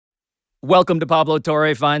Welcome to Pablo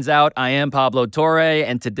Torre Finds Out. I am Pablo Torre,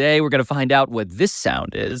 and today we're going to find out what this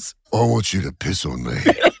sound is. I want you to piss on me.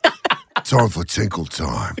 Time for tinkle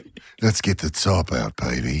time. Let's get the top out,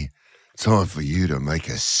 baby. Time for you to make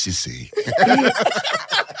a sissy.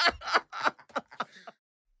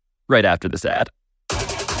 Right after this ad.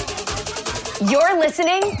 You're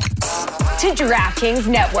listening to DraftKings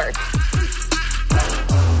Network.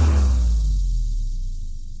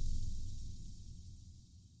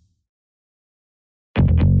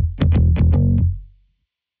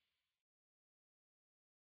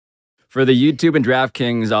 For the YouTube and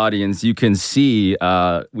DraftKings audience, you can see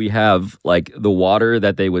we have like the water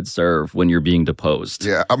that they would serve when you're being deposed.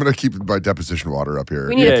 Yeah, I'm going to keep my deposition water up here.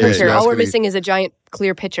 We need a picture. All we're any, missing is a giant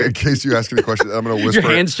clear pitcher. In case you ask any questions, I'm going to whisper.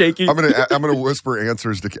 Your hand's shaking. I'm going to whisper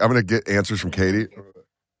answers. I'm going to get answers from Katie.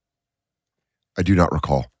 I do not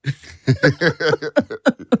recall. Dan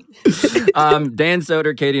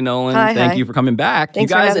Soder, Katie Nolan, Hi. thank you for coming back. Thanks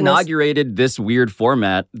you for guys having us. inaugurated this weird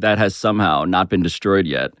format that has somehow not been destroyed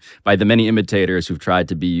yet by the many imitators who've tried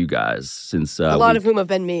to be you guys since a lot of whom have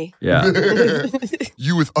been me. Yeah.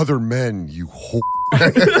 You with other men, you whore.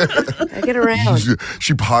 I get around.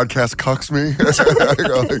 She podcast cucks me. I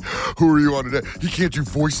go like, who are you on today? He can't do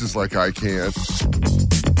voices like I can.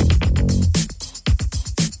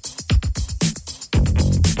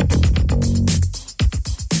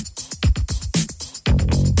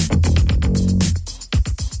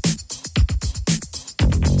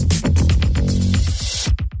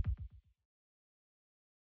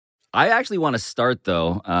 I actually want to start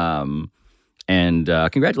though, and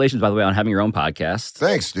congratulations, by the way, on having your own podcast.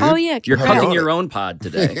 Thanks, dude. Oh, yeah. You're Happy cutting on your it. own pod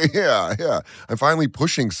today. Yeah. I'm finally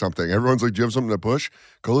pushing something. Everyone's like, do you have something to push?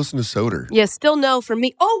 Go listen to Soder. Yeah, still no from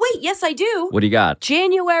me. Oh, wait, yes, I do. What do you got?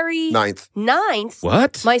 January 9th.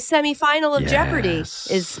 What? My semifinal of Yes. Jeopardy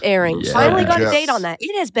is airing. Yes. Finally got a Yes. date on that.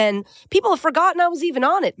 It has been, people have forgotten I was even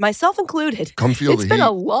on it, myself included. Come feel It's the been heat.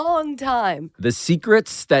 a long time. The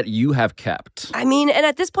secrets that you have kept. I mean, and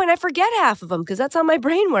at this point, I forget half of them because that's how my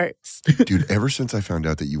brain works. Dude, ever since I found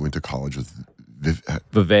out that you went to college with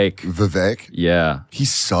Vivek. Vivek, Yeah. he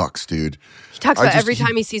sucks, dude. He talks I about just- every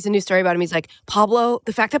time he sees a new story about him, he's like, Pablo,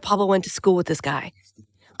 the fact that Pablo went to school with this guy.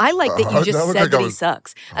 I like that you That just looked said like that I he was-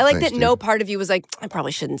 sucks. I like thanks, that no dude. part of you was like, I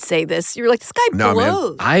probably shouldn't say this. You were like, this guy No, man.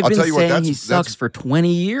 blows. I've I'll been tell you what, saying that's- he that's- sucks for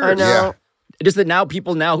 20 years. I know. Yeah. Just that now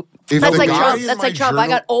people now... If That's the like guy Trump. in That's my like Trump. I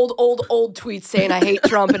got old tweets saying I hate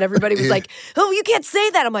Trump, and everybody was Yeah. like, "Oh, you can't say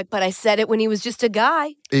that." I'm like, "But I said it when he was just a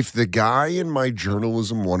guy." If the guy in my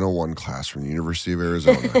journalism 101 class from the University of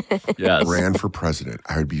Arizona Yes. ran for president,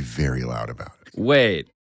 I would be very loud about it. Wait.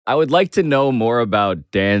 I would like to know more about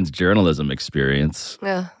Dan's journalism experience.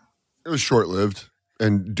 Yeah. It was short-lived,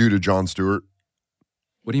 and due to Jon Stewart.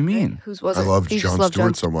 What do you mean? Whose was it? I loved You just Jon loved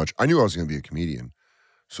Stewart so much. I knew I was going to be a comedian.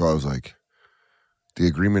 So I was like, the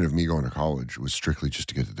agreement of me going to college was strictly just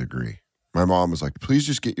to get the degree. My mom was like, please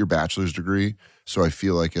just get your bachelor's degree. So I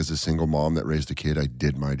feel like as a single mom that raised a kid, I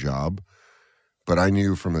did my job. But I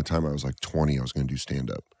knew from the time I was like 20, I was going to do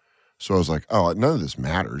stand-up. So I was like, oh, none of this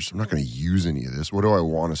matters. I'm not going to use any of this. What do I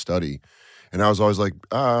want to study? And I was always like,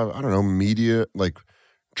 I don't know, media, like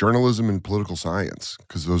journalism and political science,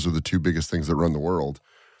 because those are the two biggest things that run the world.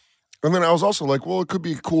 And then I was also like, well, it could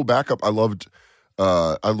be a cool backup. I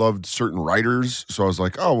loved certain writers. So I was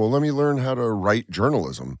like, oh, well, let me learn how to write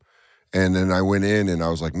journalism. And then I went in and I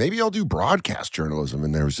was like, maybe I'll do broadcast journalism.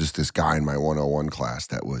 And there was just this guy in my 101 class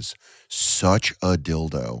that was such a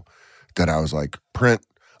dildo that I was like, print,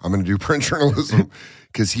 I'm going to do print journalism.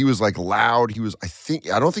 Because he was like loud. He was,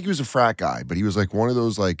 I don't think he was a frat guy, but he was like one of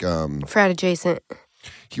those like, Frat adjacent.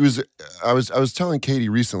 he was, I was telling Katie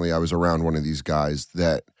recently, I was around one of these guys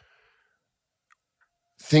that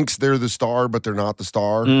thinks they're the star, but they're not the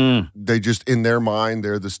star. They just, in their mind,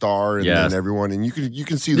 they're the star, and Yes. then everyone, and you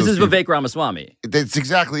can see This those is people. Vivek Ramaswamy. That's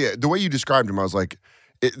exactly it. The way you described him, I was like,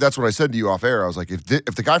 that's what I said to you off air. I was like, if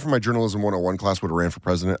the guy from my journalism 101 class would have ran for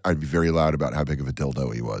president, I'd be very loud about how big of a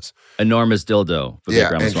dildo he was. Enormous dildo, Vivek Yeah,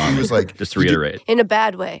 and Ramaswamy. he was like, just to he did- reiterate. In a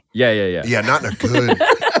bad way. Yeah. Yeah, not in a good,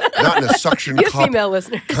 not in a suction You have cup female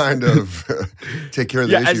listeners. kind of take care of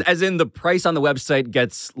the Yeah, issue. as in the price on the website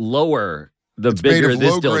gets lower the It's made bigger of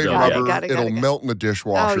this low-grade dildo rubber. gets. Got it. It'll melt in the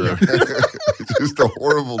dishwasher. Oh, It's just a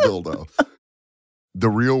horrible dildo. The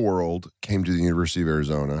Real World came to the University of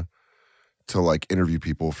Arizona to like interview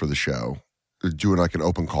people for the show, doing like an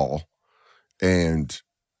open call. And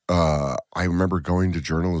I remember going to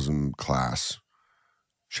journalism class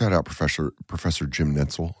Shout out Professor Jim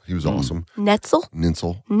Nitzel. He was awesome. Netzel?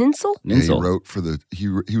 Nitzel. Ninsel? Yeah, he wrote for the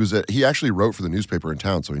he actually wrote for the newspaper in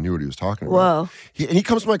town, so he knew what he was talking about. Whoa. He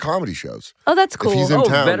comes to my comedy shows. Oh, that's cool. If he's in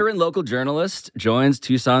town, veteran local journalist joins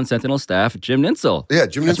Tucson Sentinel staff Jim Nitzel. Yeah,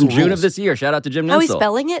 Jim That's Nitzel from June rules. of this year. Shout out to Jim Nitzel. How are you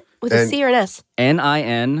spelling it? With a C or an S?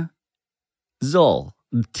 N-I-N Zol.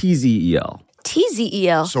 T-Z-E-L.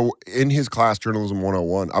 T-Z-E-L. So in his class, Journalism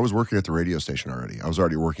 101, I was working at the radio station already. I was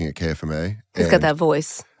already working at KFMA. He's got that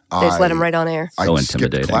voice. They just let him right on air. I So skipped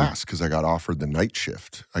intimidating. class because I got offered the night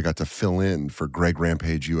shift. I got to fill in for Greg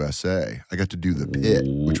Rampage USA. I got to do The Pit,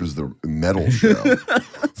 which was the metal show.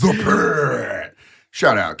 The Pit!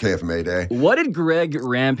 Shout out KFMA Day. What did Greg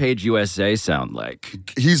Rampage USA sound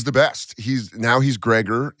like? He's the best. He's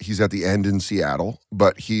Gregor. He's at the end in Seattle,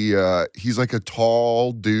 but he's like a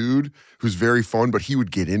tall dude who's very fun, but he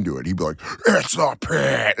would get into it. He'd be like, "It's the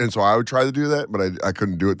Pit." And so I would try to do that, but I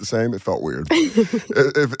couldn't do it the same. It felt weird.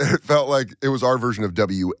 it felt like it was our version of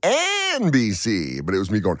WNBC, but it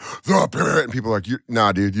was me going, "The Pit." And people are like,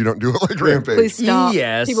 "Nah, dude, you don't do it like Rampage." Please stop.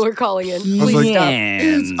 Yes. People are calling in. I was like,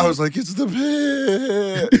 Yes. I was like, "It's the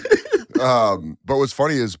Pit." But what's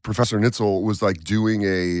funny is Professor Nitzel was like doing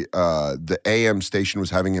the AM station was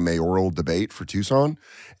having a mayoral debate for Tucson,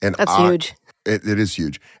 and That's huge. It is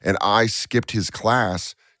huge, and I skipped his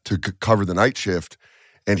class to cover the night shift,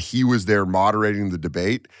 and he was there moderating the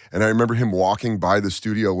debate, and I remember him walking by the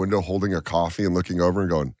studio window holding a coffee and looking over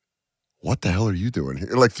and going, "What the hell are you doing here?"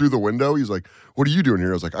 Like through the window, he's like, "What are you doing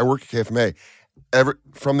here?" I was like, "I work at KFMA."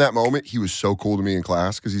 From that moment, he was so cool to me in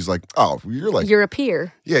class because he's like, "Oh, you're a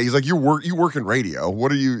peer." Yeah, he's like, you work in radio.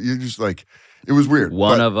 What are you? You're just like, it was weird.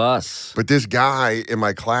 One of us. But this guy in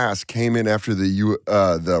my class came in after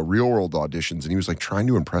the Real World auditions, and he was like trying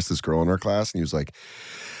to impress this girl in our class, and he was like,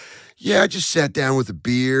 "Yeah, I just sat down with a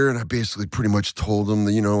beer, and I basically pretty much told him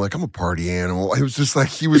that, like I'm a party animal." It was just like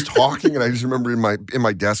he was talking, and I just remember in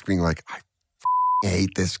my desk being like, I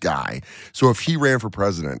hate this guy. So if he ran for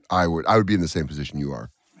president, I would be in the same position you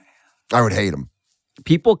are. I would hate him.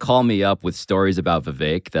 People call me up with stories about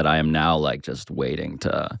Vivek that I am now like just waiting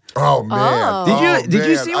to. Oh man! Oh. Did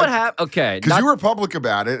you see what happened? Okay, Because you were public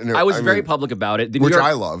about it, and I was very public about it. which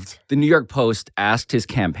I loved. The New York Post asked his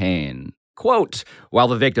campaign, quote, "While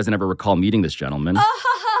Vivek doesn't ever recall meeting this gentleman,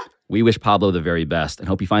 we wish Pablo the very best and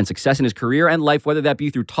hope he finds success in his career and life, whether that be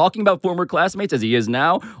through talking about former classmates as he is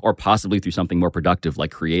now, or possibly through something more productive like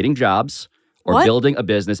creating jobs or What? building a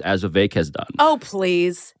business as Vivek has done." Oh,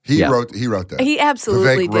 please. He Yeah. wrote that. He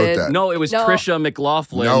absolutely Vivek wrote did. that. No, it was No. Trisha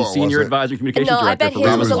McLaughlin, No, it Senior wasn't. Advisor and Communications No, I Director bet for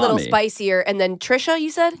his was a little Ramaswamy. spicier. And then Trisha,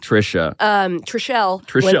 you said? Trisha. Trishelle went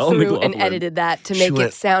Trishelle through McLaughlin. and edited that to She make went,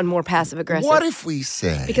 it sound more passive-aggressive. What if we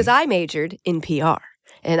say? Because I majored in PR,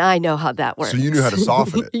 and I know how that works. So you knew how to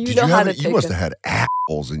soften it. You Did know how have to it? You take must it. have had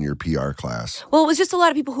assholes in your PR class. Well, it was just a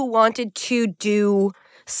lot of people who wanted to do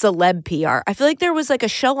celeb PR. I feel like there was like a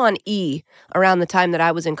show on E around the time that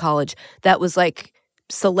I was in college that was like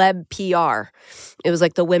celeb PR. It was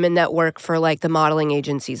like the women that work for like the modeling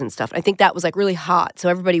agencies and stuff. I think that was like really hot. So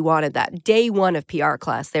everybody wanted that. Day one of PR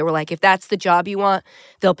class, they were like, if that's the job you want,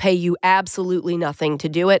 they'll pay you absolutely nothing to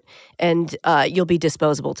do it, and you'll be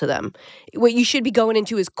disposable to them. What you should be going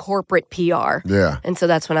into is corporate PR. Yeah. And so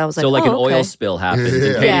that's when I was like, So like an okay. oil spill happens. Yeah.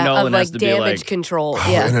 And Katie Yeah, Nolan of has like to be damage like, control.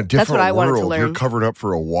 Oh, Yeah, in a that's different what I wanted world, to learn. you're covered up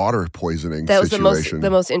for a water poisoning That was situation. the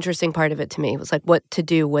most interesting part of it to me. Was like what to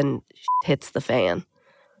do when hits the fan.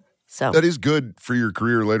 So That is good for your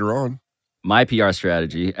career later on. my PR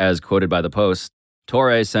strategy, as quoted by the Post,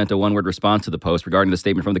 Torres sent a one-word response to the Post regarding the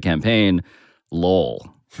statement from the campaign,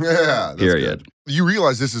 lol. Yeah. That's Period. good. You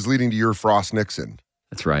realize this is leading to your Frost Nixon.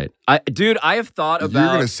 That's right. I have thought You're going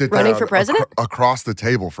about to sit Running down for president? across the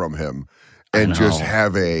table from him and just know.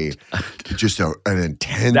 have an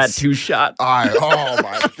intense that two-shot. Oh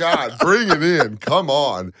my God, bring it in. Come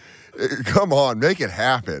on, make it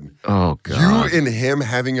happen. Oh, God. You and him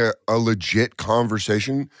having a legit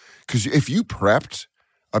conversation, because if you prepped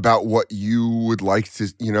about what you would like to,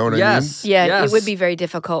 you know what I mean? Yes. yeah, yes. it would be very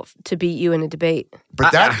difficult to beat you in a debate.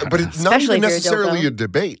 But it's not Especially even if you're a necessarily dildo. a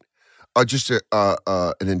debate. Just an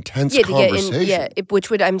intense Yeah, to get conversation. in. Which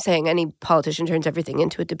would I'm saying any politician turns everything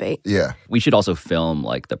into a debate. Yeah. We should also film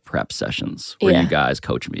like the prep sessions where Yeah. you guys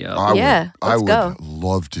coach me up. Yeah, I let's would go.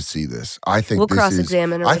 love to see this. I think We'll this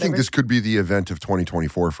cross-examine or I think whatever. this could be the event of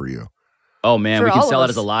 2024 for you. Oh, man, For we can all of sell it us.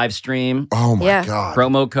 as a live stream. Oh my Yeah. God.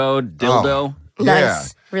 Promo code dildo. Yeah.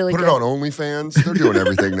 Nice. Really Put good. it on OnlyFans. They're doing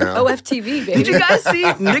everything now. OFTV, baby. Did you guys see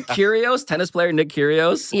Nick Kyrgios, tennis player Nick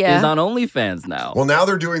Kyrgios, Yeah. is on OnlyFans now? Well, now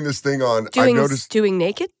they're doing this thing on. I doing noticed. doing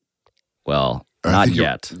naked? Well, I not think you-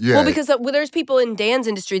 yet. Yeah. Well, because there's people in Dan's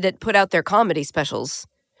industry that put out their comedy specials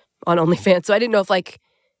on OnlyFans. So I didn't know if like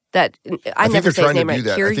That I think never they're say his trying to name do right.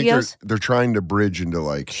 that. I think Kyrgios. they're trying to bridge into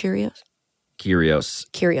like Kyrgios.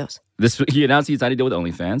 He announced he signed a deal with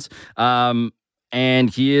OnlyFans. And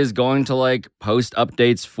he is going to like post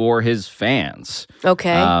updates for his fans.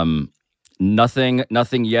 Okay. Nothing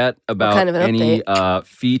yet about kind of an any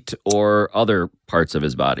feet or other parts of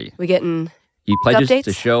his body. We getting He pledges updates?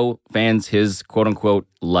 to show fans his quote unquote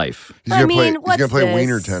life. he's gonna play. He's what's gonna play this?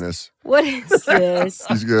 wiener tennis. What is this?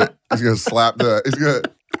 He's gonna slap the. He's gonna.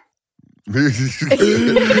 He's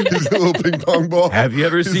a little ping pong ball. Have you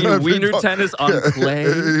ever He's seen not a wiener ping pong- tennis on clay?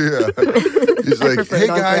 Yeah. He's like, prefer hey it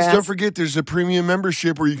on guys, grass." don't forget there's a premium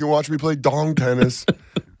membership where you can watch me play dong tennis.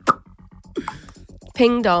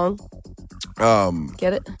 Ping dong.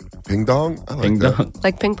 Get it? Ping dong? I like Ding that. dong.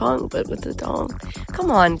 Like ping pong, but with the dong.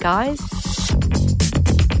 Come on, guys.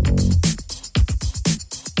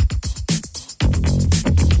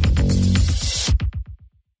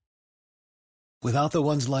 Without the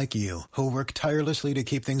ones like you, who work tirelessly to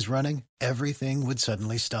keep things running, everything would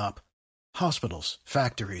suddenly stop. Hospitals,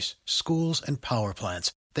 factories, schools, and power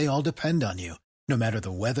plants, they all depend on you. No matter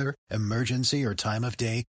the weather, emergency, or time of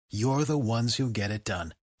day, you're the ones who get it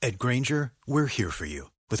done. At Grainger, we're here for you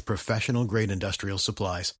with professional-grade industrial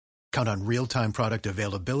supplies. Count on real-time product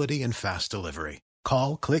availability and fast delivery.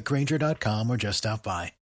 Call, clickgrainger.com, or just stop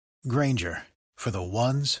by. Grainger, for the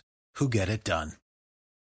ones who get it done.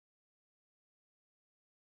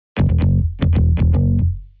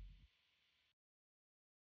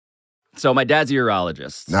 So my dad's a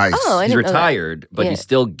urologist. Nice. Oh, I He's didn't know that. retired, but Yeah. he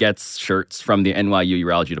still gets shirts from the NYU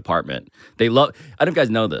urology department. They love, I don't know if you guys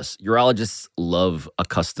know this, urologists love a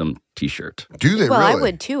custom t-shirt. Do they Well, really? I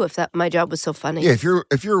would too if that my job was so funny. Yeah, if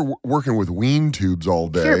you're working with ween tubes all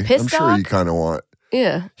day, you're a piss I'm sure you dog? kind of want.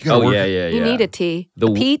 Yeah. You gotta Oh, work- yeah. You need a T. The-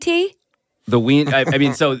 a PT? The ween, I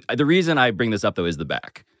mean, so the reason I bring this up though is the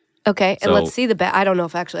back. Okay, and So- let's see the back. I don't know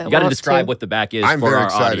if actually I You got to want describe to. what the back is I'm for very our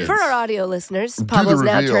excited. audience. For our audio listeners, the Pablo's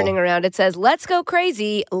now reveal. turning around. It says, "Let's go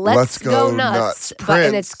crazy, let's go nuts," and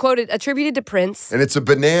Prince. it's quoted attributed to Prince. And it's a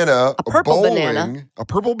banana, A purple bowling, banana. a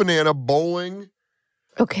purple banana bowling,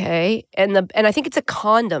 Okay, and I think it's a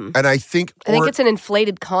condom. and I think it's an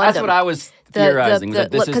inflated condom. That's what I was theorizing.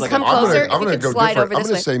 that this is because like come an closer. arm. I'm You gonna can go slide different. over I'm this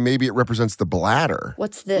gonna way. say maybe it represents the bladder.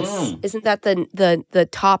 What's this? Isn't that the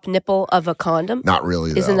top nipple of a condom? Not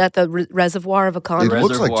really. Though. Isn't that the reservoir of a It condom?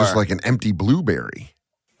 looks like just Reservoir. like an empty blueberry.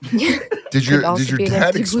 Did Could your also be an dad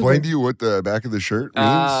empty explain blueberry. to you what the back of the shirt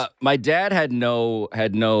means? My dad had no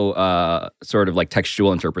sort of like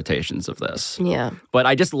textual interpretations of this, Yeah, but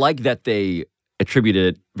I just like that they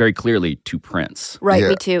attributed it very clearly to Prince. right. Yeah.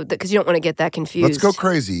 Me too. Because you don't want to get that confused. Let's go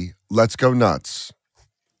crazy. Let's go nuts.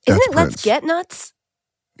 Isn't That's it? Let's Prince. get nuts.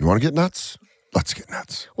 You want to get nuts? Let's get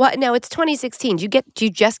nuts. What? No, it's 2016. Do you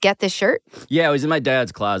just get this shirt? Yeah, it was in my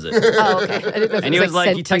dad's closet. Oh, okay. I didn't know if And it he was like,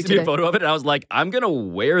 sent he to you texted me a today. photo of it, and I was like, I'm going to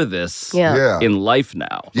wear this Yeah. in life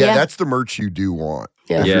now. Yeah, Yeah. that's the merch you do want.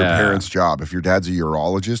 Yeah. If your Yeah. parents' job. If your dad's a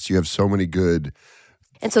urologist, you have so many good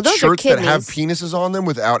And so those shirts are that kidneys. have penises on them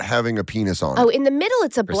without having a penis on Oh, it. in the middle,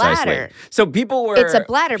 it's a Precisely. bladder. So people were. It's a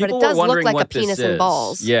bladder, but it people does were look wondering like a what this penis and is.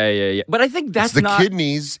 balls. Yeah. But I think that's It's the not.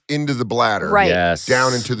 kidneys into the bladder. Right. Yes.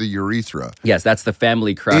 Down into the urethra. Yes, that's the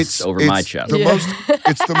family crest over my chest.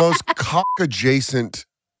 It's the most cock adjacent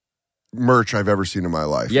merch I've ever seen in my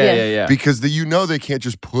life. Yeah. Because they can't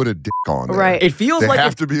just put a dick on there. Right. It feels They like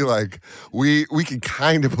have to be like, we can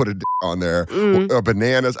kind of put a dick on there.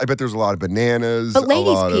 Bananas. I bet there's a lot of bananas. But a ladies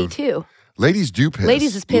lot pee of, too. Ladies do piss.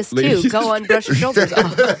 Ladies is pissed too. Ladies- Go on, brush your shoulders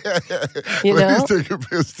off. You Ladies know? take a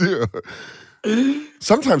piss too.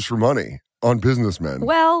 Sometimes for money on businessmen.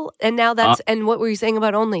 Well, and now that's and what were you saying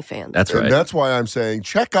about OnlyFans? That's right. And that's why I'm saying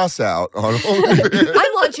check us out on OnlyFans.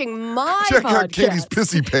 I'm launching my Check podcast. out Katie's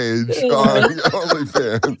pissy page on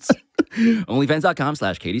OnlyFans.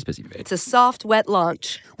 OnlyFans.com/Katie's Pissy Page. It's a soft, wet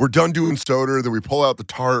launch. We're done doing Soder, then we pull out the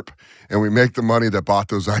tarp and we make the money that bought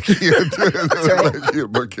those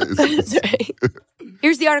IKEA bookcases. That's right.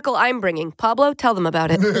 Here's the article I'm bringing. Pablo, tell them about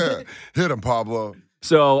it. Hit him, Pablo.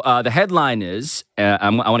 So the headline is, I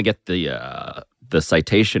want to get the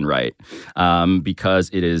citation right because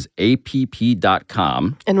it is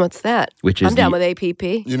app.com, And what's that? which is I'm down the, with APP.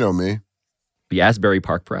 You know me. the Asbury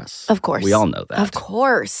Park Press. Of course. We all know that. Of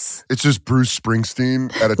course. It's just Bruce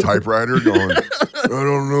Springsteen at a typewriter going, I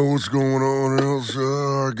don't know what's going on else.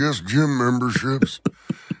 I guess gym memberships.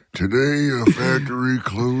 Today, a factory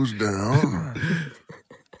closed down.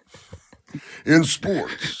 In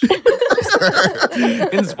sports,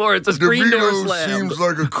 In sports, a screen door DeVito slam. seems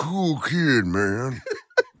like a cool kid, man.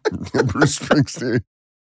 Bruce Springsteen.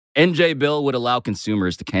 NJ bill would allow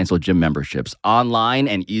consumers to cancel gym memberships online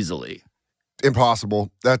and easily.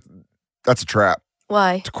 Impossible. That's a trap.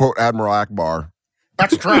 Why? To quote Admiral Akbar,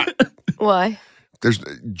 that's a trap. Why? There's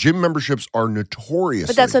gym memberships are notorious.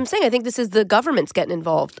 But that's what I'm saying. I think this is the government's getting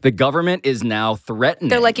involved. The government is now threatening.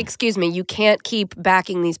 They're like, excuse me, you can't keep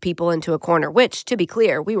backing these people into a corner, which, to be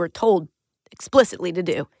clear, we were told explicitly to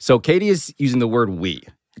do. So Katie is using the word we.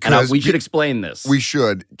 And we should explain this. We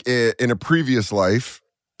should. In a previous life,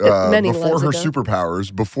 Many before lives her ago.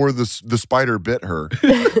 superpowers, before the spider bit her,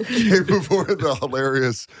 before the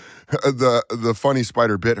hilarious, the funny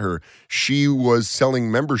spider bit her, she was selling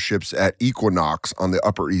memberships at Equinox on the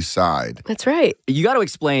Upper East Side. That's right. You got to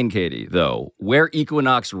explain, Katie, though, where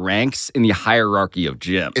Equinox ranks in the hierarchy of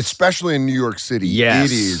gyms. Especially in New York City.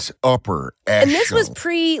 Yes. It is upper echelon. And this was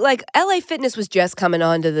LA Fitness was just coming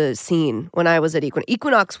onto the scene when I was at Equinox.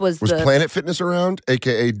 Equinox was Planet Fitness around,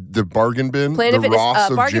 a.k.a. the bargain bin? Planet the Fitness, Ross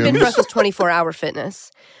of bargain bin gyms? for us was 24-hour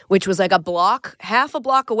fitness, which was like half a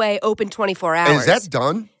block away, open 24 hours. And is that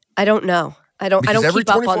done? I don't know. I don't Every keep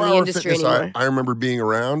up on the 24-hour industry fitness anymore. I remember being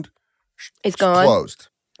around. It's gone. Closed.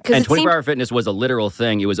 And 24-hour fitness was a literal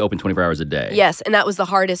thing. It was open 24 hours a day. Yes, and that was the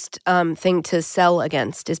hardest thing to sell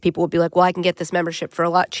against, is people would be like, well, I can get this membership for a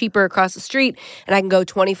lot cheaper across the street, and I can go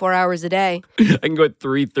 24 hours a day. I can go at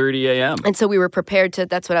 3:30 a.m. And so we were prepared to,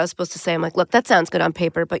 that's what I was supposed to say. I'm like, look, that sounds good on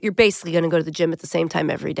paper, but you're basically going to go to the gym at the same time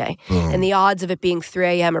every day. And the odds of it being 3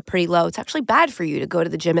 a.m. are pretty low. It's actually bad for you to go to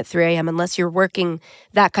the gym at 3 a.m. unless you're working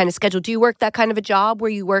that kind of schedule. Do you work that kind of a job where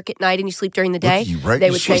you work at night and you sleep during the day? They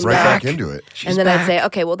would say right no. back into it. And then I'd say,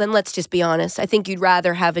 okay, well, then let's just be honest. I think you'd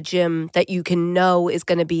rather have a gym that you can know is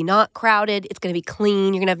going to be not crowded, it's going to be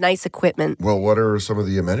clean, you're going to have nice equipment. Well, what are some of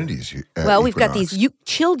the amenities? We've got these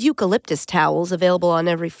chilled eucalyptus towels available on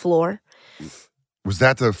every floor. Was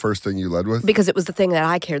that the first thing you led with? Because it was the thing that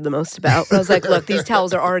I cared the most about. I was like, look, these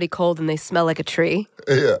towels are already cold and they smell like a tree.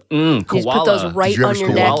 Yeah. You just put those right on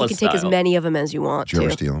your neck. You can take as style. many of them as you want Did you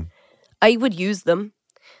ever to. steal them? I would use them.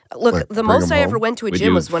 Look, Like, the bring most them I ever home? went to a Would gym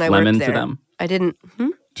you was when I phlegm worked into there. them? I didn't.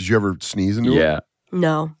 Did you ever sneeze into Yeah.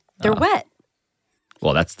 No. They're wet.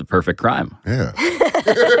 Well, that's the perfect crime. them? Yeah.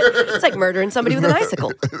 It's like murdering somebody with an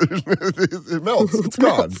icicle. It melts. It's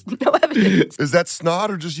gone. No evidence. Is that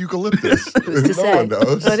snot or just eucalyptus? Who's to no say? one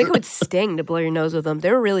knows. I think it would sting to blow your nose with them.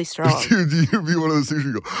 They were really strong. Dude, you'd be one of those things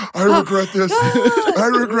where you go, I regret this. I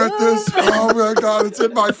regret this. Oh my God, it's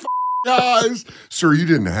in my eyes. Sir, you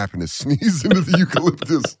didn't happen to sneeze into the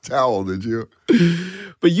eucalyptus towel, did you?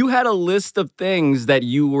 But you had a list of things that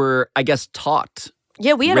you were, I guess, taught.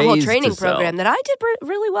 Yeah, we had a whole Raised training to sell. program that I did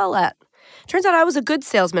really well at. Turns out I was a good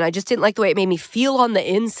salesman. I just didn't like the way it made me feel on the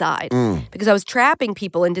inside because I was trapping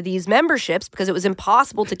people into these memberships because it was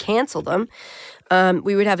impossible to cancel them.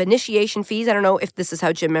 We would have initiation fees. I don't know if this is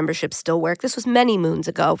how gym memberships still work. This was many moons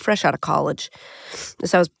ago, fresh out of college.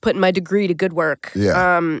 So I was putting my degree to good work.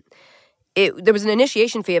 Yeah. There was an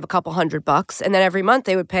initiation fee of a couple $100, and then every month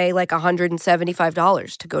they would pay like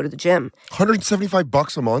 $175 to go to the gym.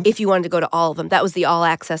 $175 a month? If you wanted to go to all of them. That was the all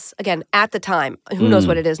access. Again, at the time, who knows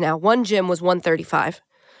what it is now. One gym was $135.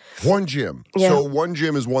 One gym. Yeah. So one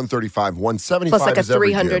gym is $135. $175 Plus like a is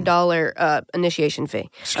every gym. $300 initiation fee.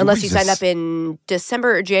 Excuse Unless you me, signed up in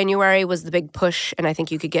December or January was the big push, and I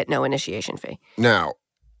think you could get no initiation fee. Now,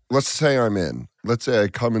 let's say I'm in. Let's say I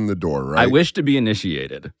come in the door, right? I wish to be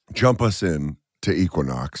initiated. Jump us in to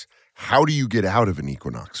Equinox. How do you get out of an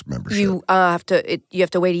Equinox membership? You have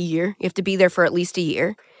to wait a year. You have to be there for at least a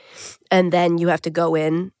year, and then you have to go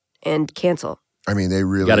in and cancel. I mean, they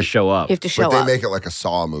really You got to show up. You have to show But they up. make it like a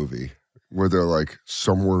Saw movie where they're like,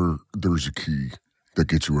 somewhere there's a key that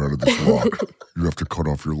gets you out of this lock. You have to cut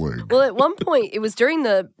off your leg. Well, at one point, it was during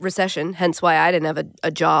the recession, hence why I didn't have a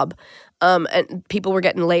job, and people were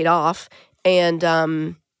getting laid off,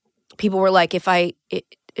 and people were like, if I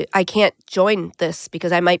can't join this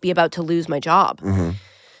because I might be about to lose my job. Mm-hmm.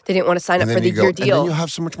 They didn't want to sign up for the year And then deal. you'll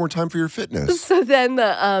have so much more time for your fitness. So then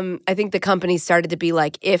I think the companies started to be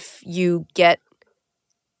like, if you get,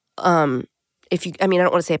 I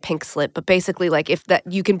don't want to say a pink slip, but basically like if that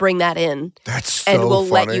you can bring that in. That's so and we'll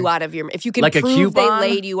let funny. you out of your, if you can Like a prove they coupon?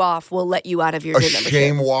 laid you off, we'll let you out of your A gym membership.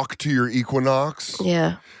 shame walk to your Equinox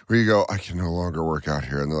Yeah. where you go, I can no longer work out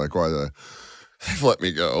here. And they're like, why? They've let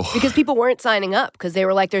me go. Because people weren't signing up because they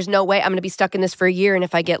were like, there's no way I'm going to be stuck in this for a year. And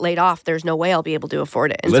if I get laid off, there's no way I'll be able to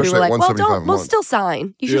afford it. And so we were Especially like, at well, $175 a we'll month. still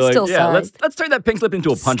sign. You should You're like, still yeah, sign. let's turn that pink slip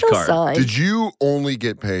into a punch still card. sign. Did you only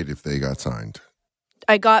get paid if they got signed?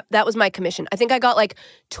 That was my commission. I think I got like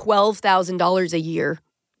 $12,000 a year.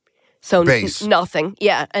 So Base. Nothing.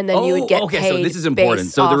 Yeah. And then you would get okay, paid so this is important.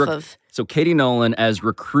 based So off So Katie Nolan as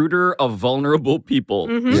recruiter of vulnerable people.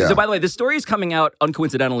 Mm-hmm. Yeah. So by the way, this story is coming out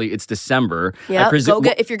uncoincidentally. It's December. Yeah. I presume,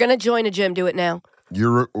 If you're going to join a gym, do it now.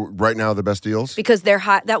 You're right now the best deals? Because they're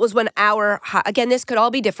high. That was when again, this could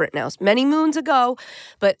all be different now. Many moons ago,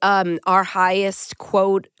 but our highest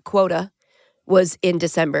quota was in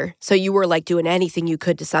December. So you were like doing anything you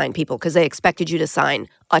could to sign people because they expected you to sign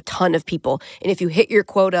a ton of people. And if you hit your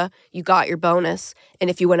quota, you got your bonus. And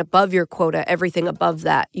if you went above your quota, everything above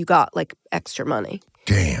that, you got like extra money.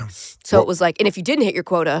 Damn. So it was like, and if you didn't hit your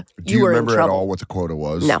quota, you were in trouble. Do you remember at all what the quota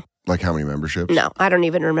was? No. Like how many memberships? No, I don't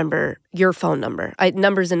even remember your phone number.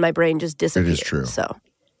 Numbers in my brain just disappear. It is true. So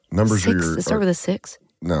numbers six, are your... Does it start with a 6?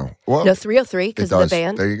 No. Well, no, 303 because of the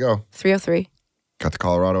band. There you go. 303. Got the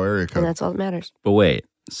Colorado area code. And that's all that matters. But wait,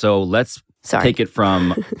 so let's take it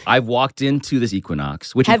from, I've walked into this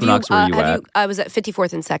Equinox. Which Equinox were you at? I was at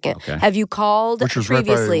 54th and 2nd. Okay. Have you called Which was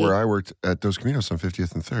previously? right by where I worked at Dos Caminos on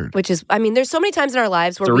 50th and 3rd. Which is, I mean, there's so many times in our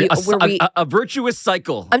lives where a virtuous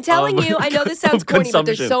cycle. I'm telling you, I know this sounds corny, but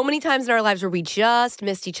there's so many times in our lives where we just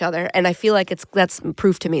missed each other. And I feel like that's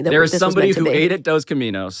proof to me that there's this somebody was meant to who be. ate at Dos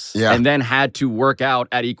Caminos and then had to work out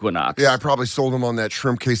at Equinox. Yeah, I probably sold him on that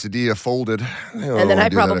shrimp quesadilla folded. And then I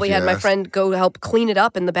probably had my friend go help clean it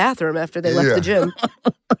up in the bathroom after they left the gym.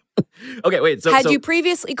 Okay, wait. So had you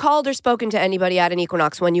previously called or spoken to anybody at an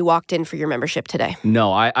Equinox when you walked in for your membership today?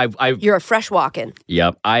 No, You're a fresh walk-in.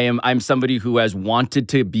 Yep, I'm somebody who has wanted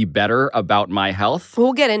to be better about my health.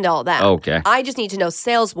 We'll get into all that. Okay. I just need to know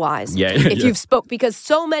sales-wise. If you've spoke, because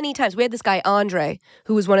so many times we had this guy Andre,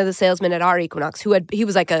 who was one of the salesmen at our Equinox, he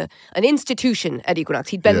was like an institution at Equinox.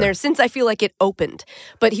 He'd been there since I feel like it opened,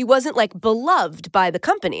 but he wasn't like beloved by the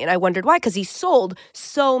company, and I wondered why. Because he sold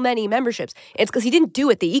so many memberships. It's because he didn't do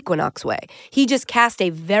it the Equinox way. He just cast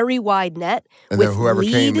a very wide net with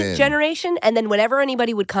lead generation, and then whenever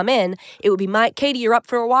anybody would come in, it would be Katie, you're up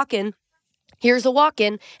for a walk-in. Here's a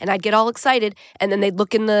walk-in, and I'd get all excited, and then they'd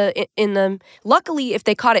look in the. Luckily, if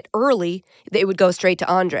they caught it early, they would go straight to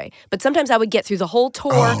Andre. But sometimes I would get through the whole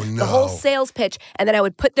tour, the whole sales pitch, and then I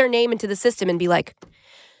would put their name into the system and be like,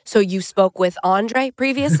 "So you spoke with Andre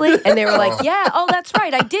previously?" And they were like, "Yeah, oh, that's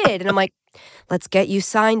right, I did." And I'm like, "Let's get you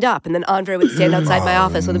signed up." And then Andre would stand outside my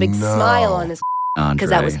office with a big smile on his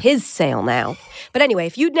because that was his sale now. But anyway,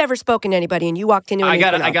 if you'd never spoken to anybody and you walked into an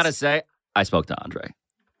Equinox, I gotta say, I spoke to Andre.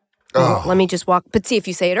 Well, let me just walk. But see, if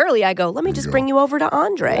you say it early, I go, let me just bring you over to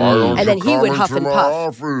Andre. And then he would huff and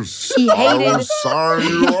puff. He hated sign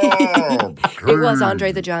you up. It was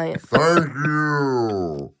Andre the Giant. Thank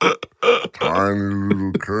you. Tiny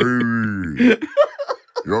little Katie.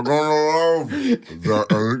 You're gonna love the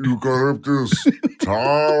eucalyptus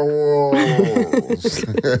towels.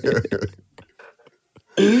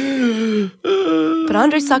 But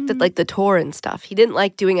Andre sucked at like the tour and stuff. He didn't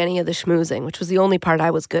like doing any of the schmoozing, which was the only part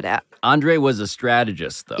I was good at. Andre was a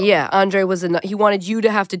strategist, though. Yeah, Andre was he wanted you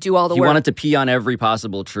to have to do all the work. He wanted to pee on every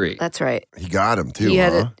possible tree. That's right. He got him too.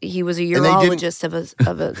 He was a urologist of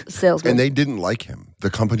a salesman. And they didn't like him. The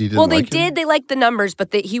company didn't. Well, they like him? did. They liked the numbers,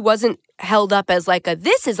 but he wasn't held up as like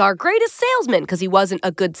this is our greatest salesman because he wasn't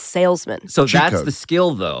a good salesman. So that's the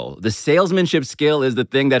skill, though. The salesmanship skill is the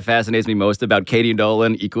thing that fascinates me most about Katie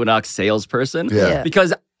Nolan, Equinox salesperson. Yeah.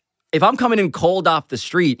 Because if I'm coming in cold off the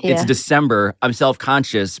street, it's December, I'm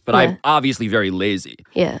self-conscious, but I'm obviously very lazy.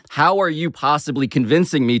 Yeah. How are you possibly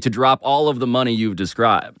convincing me to drop all of the money you've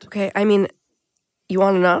described? Okay, I mean, you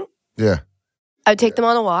want to know? Yeah. I would take them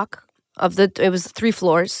on a walk it was 3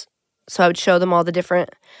 floors. So I would show them all the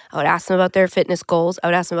I would ask them about their fitness goals. I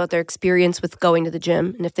would ask them about their experience with going to the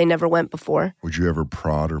gym and if they never went before. Would you ever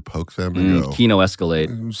prod or poke them and go, Kino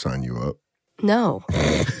Escalade. Sign you up? No.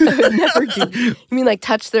 I would never do. You mean like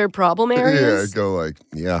touch their problem areas? Yeah, go like,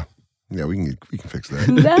 yeah, we can fix that.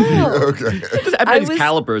 No. Okay. I put these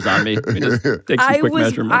calipers on me. Just take some quick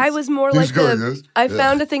measurements. I was more like I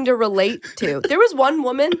found a thing to relate to. There was one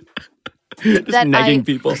woman that negging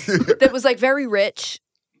people that was like very rich.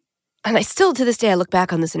 And I still, to this day, I look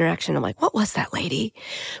back on this interaction. I'm like, what was that lady?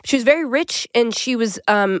 She was very rich, and she was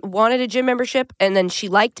wanted a gym membership, and then she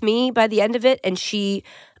liked me by the end of it. And she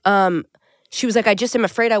was like, I just am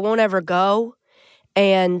afraid I won't ever go,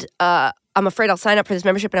 and I'm afraid I'll sign up for this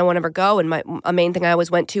membership and I won't ever go. And a main thing I always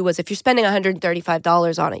went to was if you're spending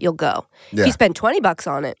 $135 on it, you'll go. Yeah. If you spend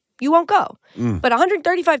 $20 on it, you won't go. But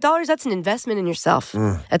 $135, that's an investment in yourself.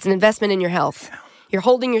 That's an investment in your health. You're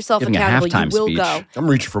holding yourself accountable. You will go. I'm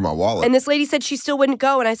reaching for my wallet. And this lady said she still wouldn't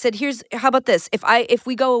go. And I said, how about this? If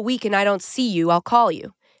we go a week and I don't see you, I'll call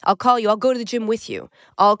you. I'll go to the gym with you.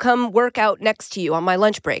 I'll come work out next to you on my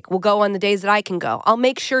lunch break. We'll go on the days that I can go. I'll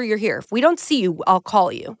make sure you're here. If we don't see you, I'll call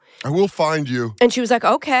you. I will find you. And she was like,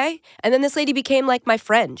 okay. And then this lady became like my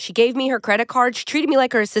friend. She gave me her credit card. She treated me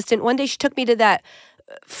like her assistant. One day she took me to that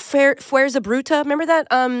Fuerza Bruta. Remember that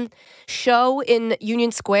show in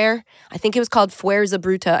Union Square? I think it was called Fuerza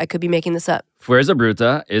Bruta. I could be making this up. Fuerza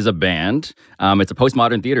Bruta is a band. It's a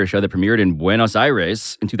postmodern theater show that premiered in Buenos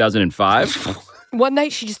Aires in 2005. One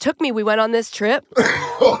night she just took me. We went on this trip.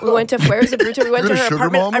 We went to Fuerza Bruta. We went to her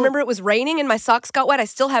apartment. Mama? I remember it was raining and my socks got wet. I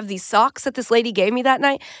still have these socks that this lady gave me that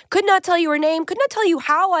night. Could not tell you her name. Could not tell you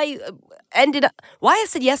how I ended up, why I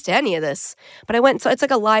said yes to any of this. But I went, so it's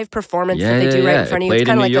like a live performance that they do right in front of you. It's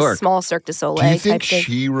kind of like a small Cirque du Soleil. Do you think type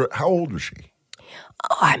thing. how old was she?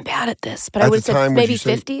 Oh, I'm bad at this, but I would say maybe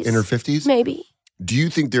 50s. In her 50s? Maybe. Do you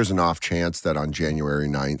think there's an off chance that on January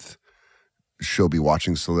 9th, she'll be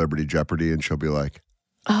watching Celebrity Jeopardy and she'll be like,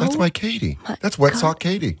 that's my Katie. That's Wet Sock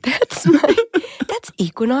Katie. That's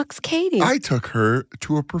Equinox Katie. I took her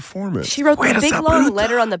to a performance. She wrote this big long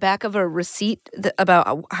letter on the back of a receipt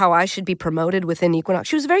about how I should be promoted within Equinox.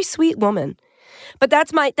 She was a very sweet woman. But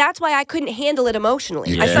that's why I couldn't handle it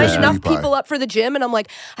emotionally. Yeah. I signed enough people up for the gym, and I'm like,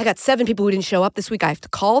 I got 7 people who didn't show up this week. I have to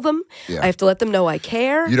call them. Yeah. I have to let them know I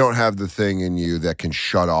care. You don't have the thing in you that can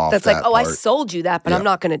shut off. That's like, I sold you that, but I'm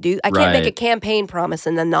not going to do. I can't make a campaign promise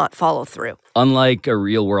and then not follow through. Unlike a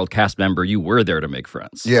real world cast member, you were there to make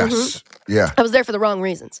friends. Yes. Mm-hmm. Yeah. I was there for the wrong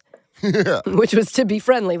reasons. Yeah. Which was to be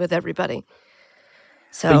friendly with everybody.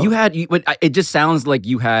 So but it just sounds like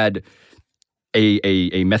you had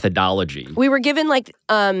a methodology. We were given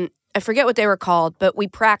I forget what they were called, but we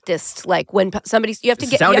practiced when somebody's, you have to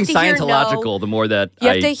get sounding you have to Scientological. Hear no, the more that you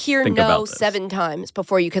have to hear no 7 times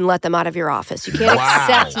before you can let them out of your office. You can't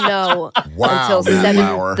accept no until 7.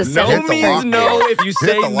 No means no if you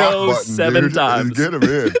say no button, 7 times. Get them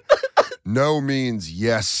in. No means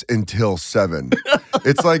yes until 7.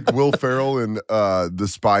 It's like Will Ferrell in The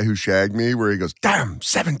Spy Who Shagged Me, where he goes, damn,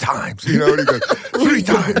 7 times. You know, and he goes, 3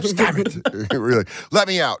 times, damn it. We're like, let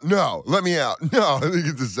me out. No, let me out. No. And he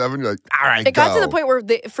gets to 7, you're like, all right, It got to the point where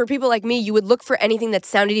for people like me, you would look for anything that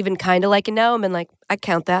sounded even kind of like a no, and been like, I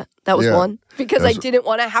count that. That was 1. Because I didn't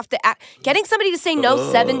want to have to act. Getting somebody to say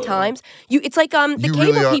no 7 times, it's like the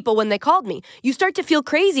cable people when they called me. You start to feel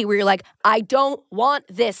crazy where you're like, I don't want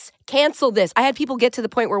this. Cancel this. I had people get to the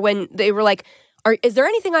point where when they were like, is there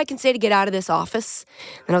anything I can say to get out of this office?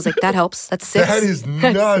 And I was like, that helps. That's 6. That is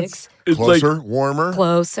nuts. It's closer, warmer.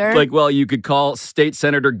 Closer. You could call State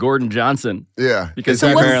Senator Gordon Johnson. Yeah. Because so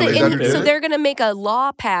they're going to make a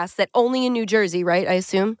law pass that only in New Jersey, right? I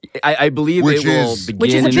assume. I believe it will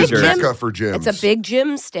begin in New Jersey. Mecca for gyms. It's a big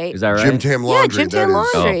gym state. Is that right? Gym Tam Laundry. Yeah, Gym Tam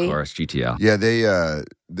Laundry. Oh, of course, GTL.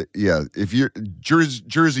 Yeah, if you're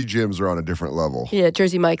Jersey gyms are on a different level. Yeah,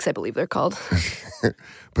 Jersey Mike's, I believe they're called.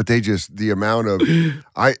 But they just, the amount of,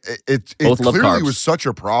 it clearly was such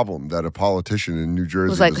a problem that a politician in New Jersey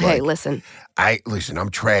was like, hey, listen, I'm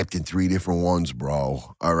trapped in 3 different ones,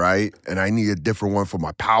 bro. All right, and I need a different one for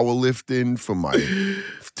my powerlifting,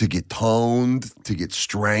 to get toned, to get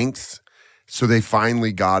strength. So they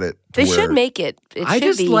finally got it. They should make it.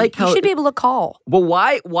 You should be able to call. Well,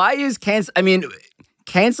 why is canceling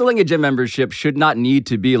a gym membership should not need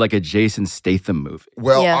to be like a Jason Statham movie.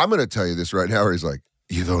 Well, I'm going to tell you this right now. Where he's like,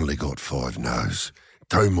 you've only got 5 no's.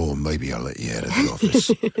 2 more, maybe I'll let you out of the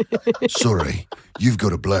office. Sorry, you've got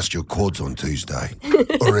to blast your quads on Tuesday,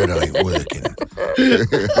 or it ain't working.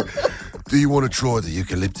 Do you want to try the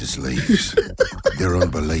eucalyptus leaves? They're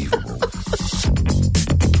unbelievable.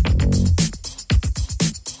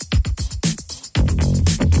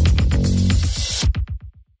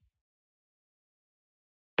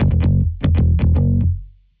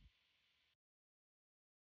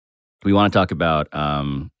 We want to talk about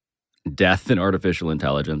death and artificial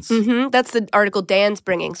intelligence. Mm-hmm. That's the article Dan's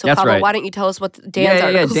bringing. So, That's Pablo, right. why don't you tell us what Dan's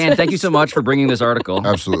article says? Dan, thank you so much for bringing this article.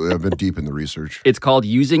 Absolutely. I've been deep in the research. It's called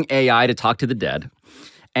Using AI to Talk to the Dead.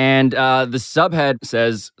 And the subhead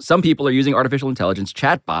says, some people are using artificial intelligence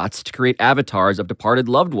chatbots to create avatars of departed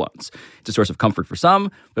loved ones. It's a source of comfort for some,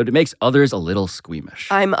 but it makes others a little squeamish.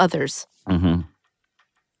 I'm others. Mm-hmm.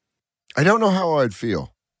 I don't know how I'd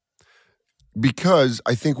feel. Because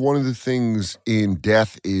I think one of the things in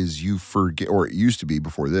death is you forget, or it used to be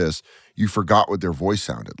before this, you forgot what their voice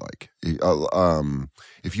sounded like.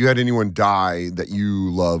 If you had anyone die that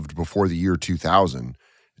you loved before the year 2000,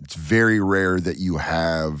 it's very rare that you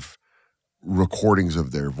have recordings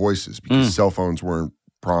of their voices because cell phones weren't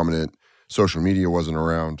prominent, social media wasn't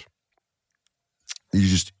around. You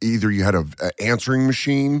just either you had an answering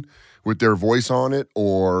machine with their voice on it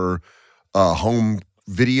or home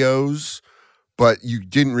videos. But you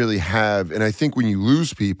didn't really have, and I think when you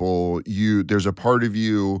lose people, there's a part of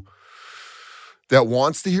you that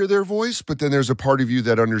wants to hear their voice, but then there's a part of you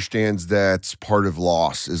that understands that's part of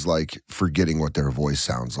loss is like forgetting what their voice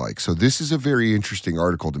sounds like. So this is a very interesting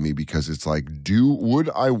article to me because it's like, would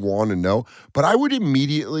I want to know? But I would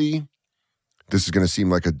immediately, this is going to seem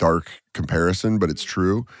like a dark comparison, but it's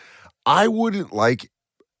true. I wouldn't like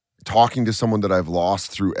talking to someone that I've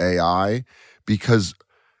lost through AI because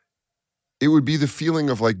it would be the feeling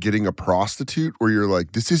of like getting a prostitute where you're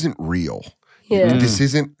like, this isn't real. Yeah. This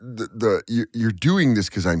isn't you're doing this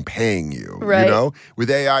because I'm paying you. Right. You know, with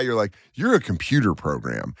AI, you're like, you're a computer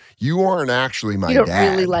program. You aren't actually my dad. You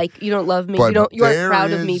don't really you don't love me. You aren't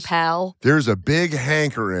proud of me, pal. There's a big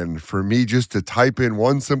hankering for me just to type in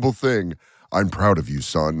one simple thing. I'm proud of you,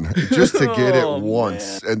 son. Just to get it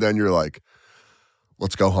once. Man. And then you're like,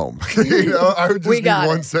 let's go home. You know, I would just need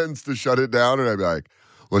one sentence to shut it down. And I'd be like,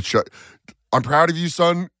 I'm proud of you,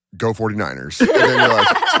 son. Go 49ers. And then you're like,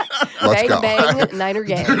 let's go. Bang, Niner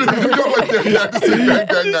gang. Bang,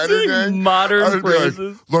 Niner gang. Modern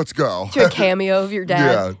phrases. Like, let's go. To a cameo of your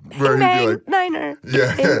dad. Yeah. Bang, bang, Niner.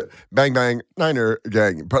 Yeah. Bang, bang, Niner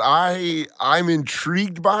gang. But I'm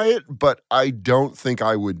intrigued by it, but I don't think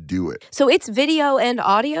I would do it. So it's video and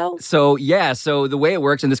audio? So the way it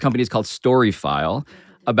works in this company is called Storyfile.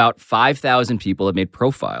 About 5,000 people have made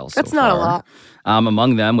profiles. That's not a lot.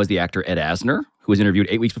 Among them was the actor Ed Asner, who was interviewed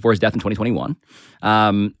 8 weeks before his death in 2021.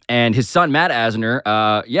 And his son, Matt Asner,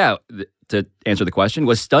 to answer the question,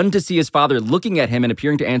 was stunned to see his father looking at him and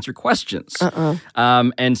appearing to answer questions.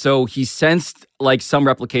 And so he sensed like some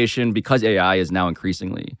replication because AI is now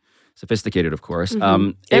increasingly sophisticated, of course,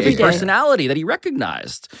 a personality that he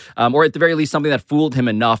recognized, or at the very least something that fooled him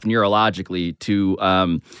enough neurologically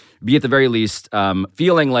to be at the very least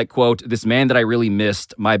feeling like, quote, this man that I really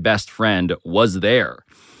missed, my best friend, was there,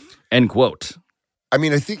 end quote. I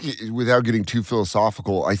mean, I think without getting too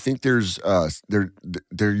philosophical, I think there's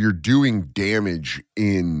you're doing damage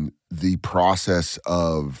in the process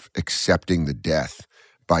of accepting the death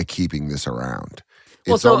by keeping this around.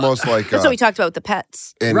 It's almost like that's what we talked about with the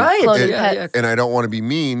pets, and, right? And I don't want to be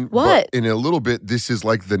mean, but in a little bit, this is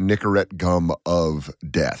like the Nicorette gum of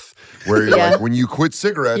death, where you're like, when you quit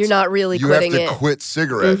cigarettes, you're not really quitting. You have to quit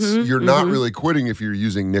cigarettes. You're not really quitting if you're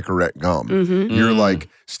using Nicorette gum. You're like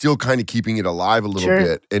still kind of keeping it alive a little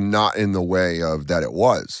bit, and not in the way of that it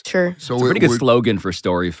was. Sure. So it's a pretty good slogan for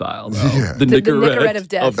Storyfile, though. Yeah. The Nicorette of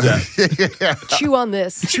death. Chew on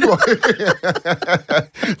this.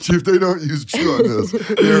 If they don't use chew on this,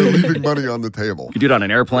 they're leaving money on the table. You do it on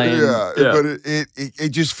an airplane. Yeah. But it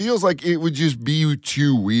just feels like it would just be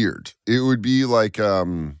too weird. It would be like, I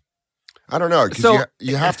don't know, because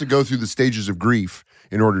you have to go through the stages of grief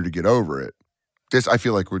in order to get over it. This, I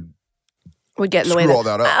feel like, would get in the way all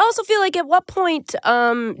that up. I also feel like at what point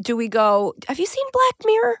do we go, have you seen Black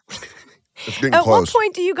Mirror? It's getting at close. what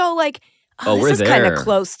point do you go like, this is kind of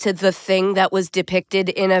close to the thing that was depicted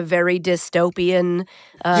in a very dystopian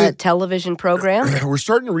television program? We're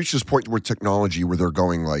starting to reach this point with technology where they're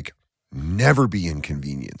going like, never be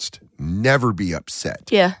inconvenienced, never be upset.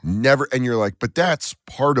 Yeah. Never. And you're like, but that's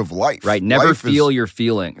part of life. Right. Never feel your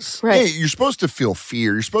feelings. Right. Hey, you're supposed to feel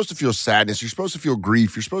fear. You're supposed to feel sadness. You're supposed to feel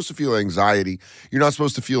grief. You're supposed to feel anxiety. You're not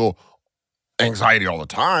supposed to feel anxiety all the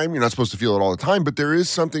time. You're not supposed to feel it all the time. But there is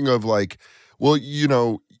something of like, well,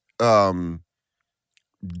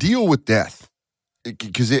 deal with death.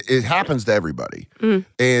 Because it happens to everybody.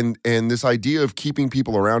 And this idea of keeping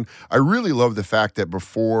people around, I really love the fact that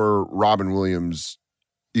before Robin Williams,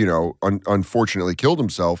 unfortunately killed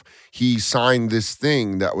himself, he signed this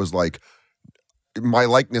thing that was like, my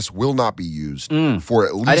likeness will not be used for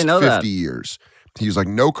at least 50 years. He was like,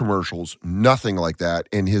 no commercials, nothing like that.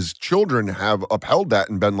 And his children have upheld that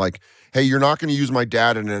and been like, hey, you're not going to use my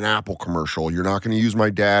dad in an Apple commercial. You're not going to use my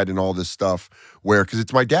dad in all this stuff because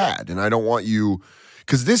it's my dad. And I don't want you,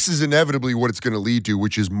 because this is inevitably what it's going to lead to,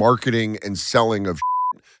 which is marketing and selling of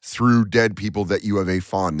through dead people that you have a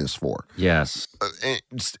fondness for. Yes.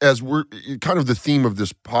 As we're kind of the theme of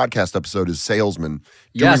this podcast episode is salesmen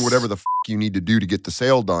doing whatever the you need to do to get the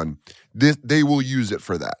sale done. They will use it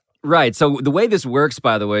for that. Right. So the way this works,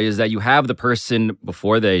 by the way, is that you have the person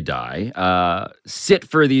before they die sit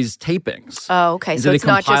for these tapings. Oh, okay. So it's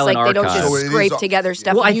not just like they don't just scrape together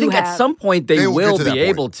stuff. Well, I think at some point they will be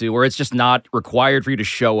able to, or it's just not required for you to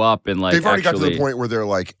show up and like. They've already got to the point where they're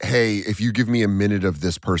like, "Hey, if you give me a minute of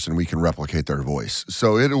this person, we can replicate their voice."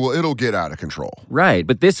 So it'll get out of control. Right.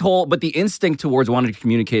 But the instinct towards wanting to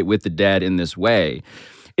communicate with the dead in this way.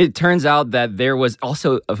 It turns out that there was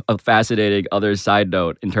also a fascinating other side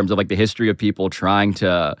note in terms of like the history of people trying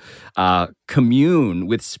to commune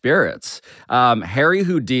with spirits. Harry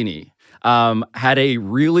Houdini had a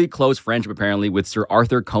really close friendship apparently with Sir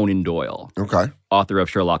Arthur Conan Doyle, Okay. author of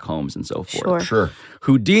Sherlock Holmes and so forth. Sure.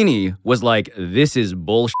 Houdini was like, this is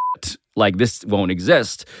bullshit. Like, this won't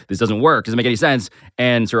exist. This doesn't work. Doesn't make any sense.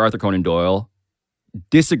 And Sir Arthur Conan Doyle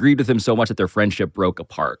disagreed with him so much that their friendship broke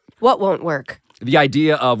apart. What won't work? The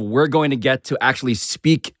idea of we're going to get to actually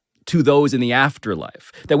speak to those in the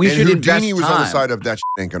afterlife. That we should invest Houdini was time. on the side of that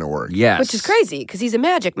ain't gonna work. Yes. Which is crazy because he's a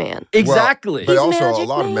magic man. Exactly. But He's a also, a magic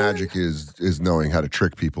lot of man. magic is knowing how to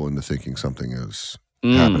trick people into thinking something is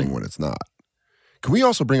happening when it's not. Can we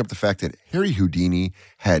also bring up the fact that Harry Houdini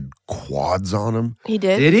had quads on him? He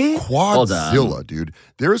did. Did he? Quadzilla, dude.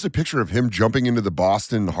 There is a picture of him jumping into the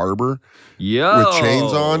Boston Harbor Yo. with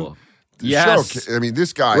chains on. Yes. I mean,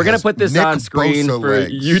 this guy. We're going has to put this Nick on screen Bosa for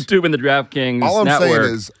legs. YouTube and the DraftKings All I'm network.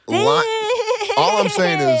 saying is, all I'm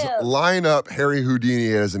saying is, line up Harry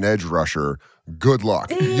Houdini as an edge rusher. Good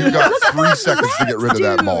luck. You got 3 seconds to get rid of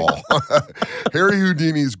that ball. Harry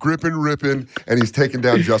Houdini's gripping, ripping, and he's taking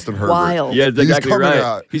down Justin Herbert. Wild. Yeah, that's He's exactly coming right.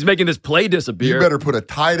 out. He's making this play disappear. You better put a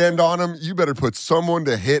tight end on him. You better put someone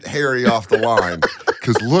to hit Harry off the line.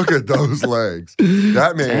 Because look at those legs.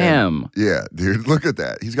 That man. Damn. Yeah, dude, look at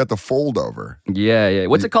that. He's got the fold over. Yeah.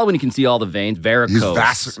 What's it called when you can see all the veins? Varicose.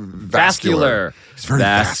 He's vascular. He's very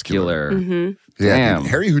vascular. Mm-hmm. Yeah, Damn.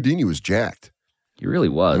 dude, Harry Houdini was jacked. He really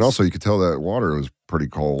was. And also, you could tell that water was pretty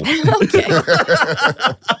cold. Okay.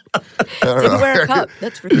 Didn't wear a cup.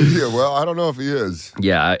 That's for sure. Yeah, well, I don't know if he is.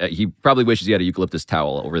 Yeah, he probably wishes he had a eucalyptus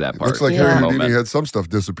towel over that part. Looks like Yeah. Harry Moment. Houdini had some stuff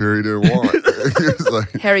disappear he didn't want. He was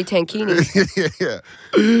like, Harry Tankini. yeah.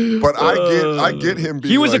 But I get him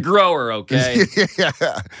being He was like, a grower, okay?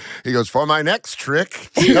 yeah. He goes, for my next trick.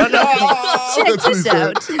 Check That's what he this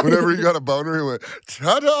said. out. Whenever he got a boner, he went,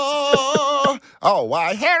 ta-da! Oh,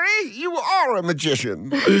 why, Harry, you are a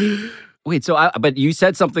magician. Wait, so but you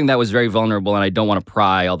said something that was very vulnerable, and I don't want to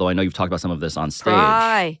pry, although I know you've talked about some of this on stage.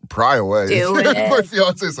 Pry. Pry away. Do it. My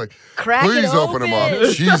fiance's like, Crack it please open him up.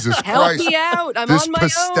 open. Jesus Help Christ. me out. I'm This on my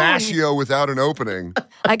pistachio without an opening. own.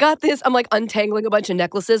 I got this. I'm like untangling a bunch of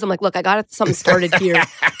necklaces. I'm like, look, I got something started here.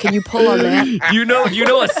 Can you pull on that? You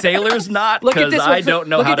know a sailor's knot? Look at Because this I one. don't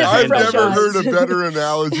know Look how at to this I've one. handle never eyes. heard a better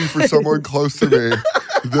analogy for someone close to me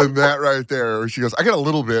than that right there. Where she goes, I got a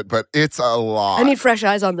little bit, but it's a lot. I need fresh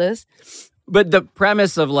eyes on this. But the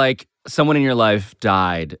premise of like someone in your life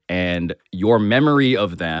died and your memory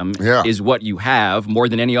of them Yeah. is what you have more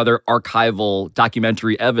than any other archival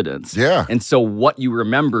documentary evidence. Yeah. And so what you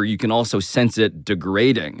remember, you can also sense it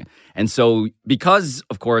degrading. And so because,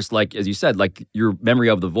 of course, like as you said, like your memory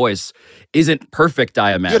of the voice isn't perfect, I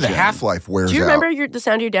yeah, imagine. the half-life wears out. Do you remember the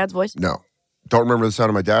sound of your dad's voice? No. Don't remember the sound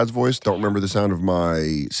of my dad's voice. Don't remember the sound of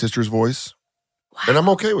my sister's voice. Wow. And I'm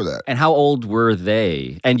okay with that. And how old were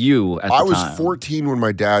they? And you at the I was time? 14 when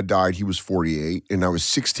my dad died. He was 48. And I was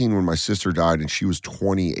 16 when my sister died, and she was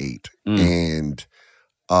 28. And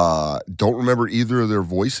don't remember either of their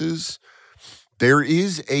voices. There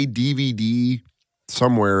is a DVD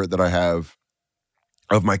somewhere that I have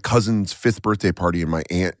of my cousin's 5th birthday party, and my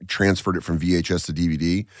aunt transferred it from VHS to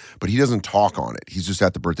DVD, but he doesn't talk on it. He's just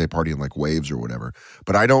at the birthday party and like waves or whatever.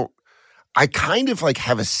 But I kind of like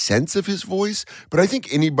have a sense of his voice, but I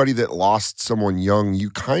think anybody that lost someone young, you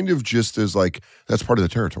kind of just as like, that's part of the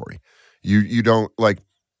territory. You don't like,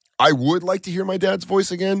 I would like to hear my dad's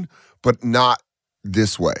voice again, but not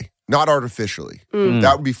this way, not artificially.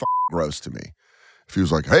 That would be gross to me. If he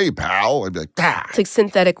was like, hey, pal, I'd be like, ah. It's like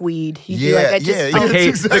synthetic weed. You'd be Yeah, like, I just, yeah, I'll- that's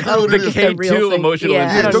exactly what it is. The The real K2 thing. emotional Yeah,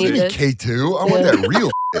 I Yeah, don't don't need give me this. K2. I want that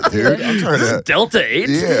real shit, dude. I'm trying to. Delta 8?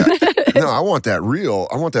 Yeah. No, I want that real.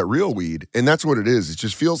 I want that real weed. And that's what it is. It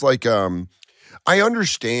just feels like I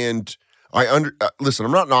understand. Listen,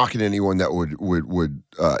 I'm not knocking anyone that would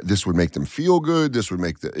this would make them feel good. This would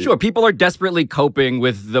make the Sure, people are desperately coping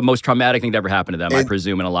with the most traumatic thing that ever happened to them, I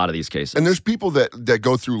presume, in a lot of these cases. And there's people that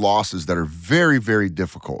go through losses that are very, very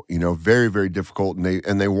difficult, very, very difficult,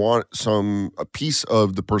 and they want a piece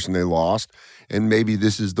of the person they lost, and maybe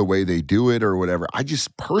this is the way they do it or whatever. I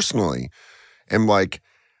just personally am like,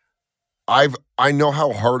 I know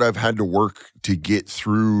how hard I've had to work to get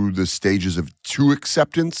through the stages to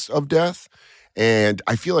acceptance of death, and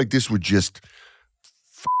I feel like this would just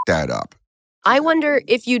f that up. I wonder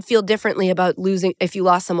if you'd feel differently about losing if you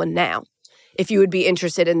lost someone now. if you would be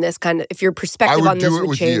interested in this kind of, if your perspective on this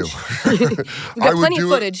would change. I would do it with you. We've got plenty of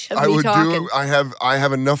footage of me talking. I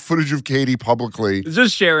have enough footage of Katie publicly. It's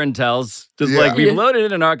just Sharon tells. Just like we've loaded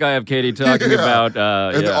in an archive of Katie talking about.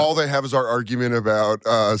 And all they have is our argument about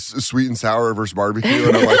sweet and sour versus barbecue.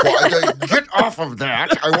 And I'm like, well, get off of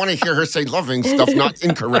that. I want to hear her say loving stuff, not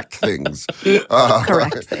incorrect things.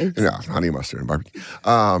 Correct things. Yeah, honey mustard and barbecue.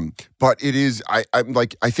 But it is, I'm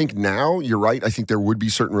like, I think now you're right. I think there would be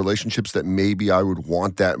certain relationships that maybe I would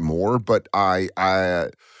want that more. But I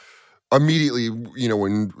immediately,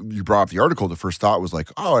 when you brought up the article, the first thought was like,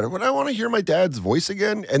 oh, would I want to hear my dad's voice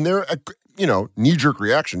again? And there, knee-jerk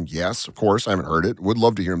reaction, yes, of course, I haven't heard it. Would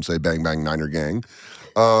love to hear him say bang, bang, Niner gang.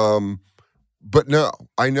 But no,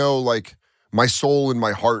 I know, like, my soul and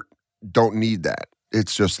my heart don't need that.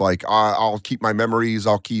 It's just like, I'll keep my memories,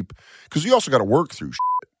 because you also got to work through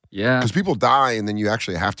shit. Yeah. Because people die, and then you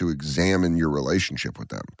actually have to examine your relationship with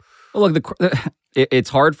them. Well, look, it's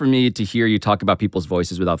hard for me to hear you talk about people's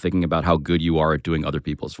voices without thinking about how good you are at doing other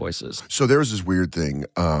people's voices. So there was this weird thing.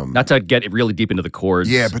 Not to get really deep into the chords.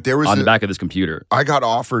 Yeah, but there was on the back of this computer. I got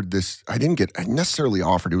offered this. I didn't get necessarily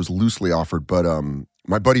offered. It was loosely offered. But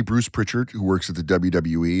my buddy Bruce Pritchard, who works at the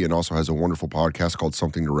WWE and also has a wonderful podcast called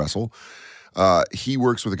Something to Wrestle, he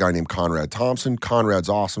works with a guy named Conrad Thompson. Conrad's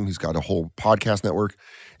awesome. He's got a whole podcast network.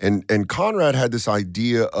 And Conrad had this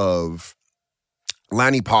idea of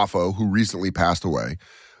Lanny Poffo, who recently passed away.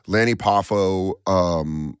 Lanny Poffo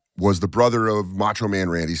was the brother of Macho Man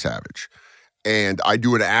Randy Savage. And I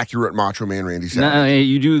do an accurate Macho Man Randy Savage. No,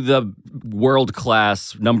 you do the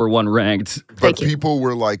world-class, #1 ranked. But people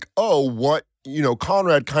were like, oh, what?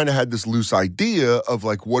 Conrad kind of had this loose idea of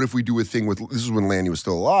like, what if we do a thing with, this is when Lanny was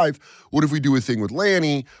still alive, what if we do a thing with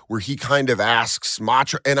Lanny where he kind of asks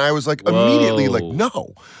Macho, and I was like, immediately like,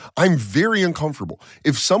 no, I'm very uncomfortable.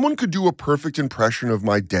 If someone could do a perfect impression of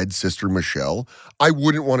my dead sister, Michelle, I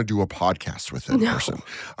wouldn't want to do a podcast with that person.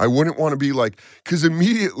 I wouldn't want to be like, because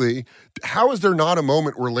immediately, how is there not a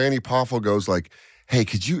moment where Lanny Poffo goes like, hey,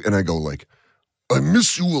 could you, and I go like, I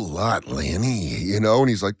miss you a lot, Lanny, and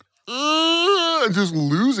he's like, just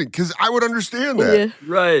losing, because I would understand that. Yeah.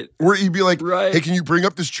 Right. Where he'd be like, hey, can you bring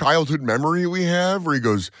up this childhood memory we have? Where he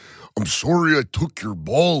goes, I'm sorry I took your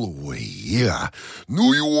ball away. Yeah.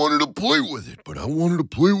 Knew you wanted to play with it, but I wanted to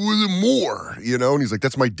play with it more. And he's like,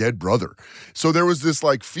 that's my dead brother. So there was this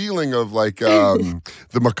like feeling of like the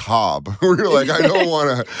macabre. Where you're like, I don't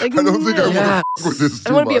want to, I don't think I want to f with this too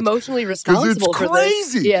I want to be much. Emotionally responsible for this.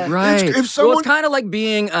 It's crazy. Yeah. Right. If someone, it's kind of like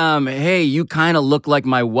being, hey, you kind of look like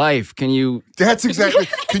my wife. Can you? That's exactly.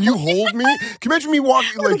 Can you hold me? Can you imagine me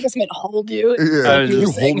walking like? I just meant hold you. Yeah. Can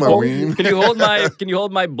you hold my ween? Can you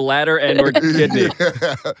hold my bladder and or kidney?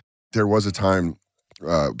 Yeah. There was a time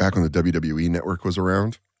back when the WWE network was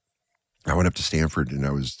around. I went up to Stanford and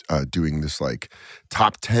I was doing this like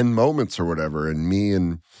top 10 moments or whatever, and me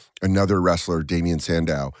and another wrestler, Damian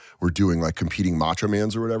Sandow, were doing like competing Macho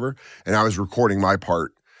Mans or whatever, and I was recording my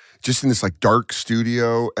part just in this like dark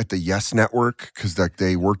studio at the Yes Network, because like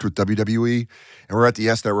they worked with WWE, and we're at the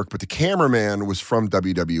Yes Network, but the cameraman was from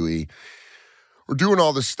WWE. We're doing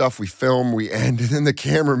all this stuff, we film, we end, and then the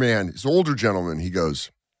cameraman, this older gentleman, he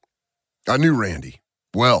goes, I knew Randy.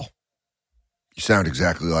 Well, you sound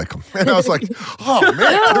exactly like him. And I was like, oh,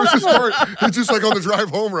 man. There was this part, it's just like on the drive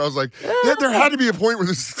home where I was like, there had to be a point where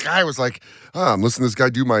this guy was like, I'm listening to this guy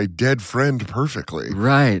do my dead friend perfectly.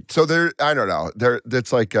 Right. So I don't know.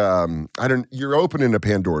 That's like, you're opening a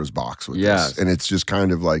Pandora's box with this. And it's just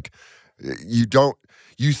kind of like,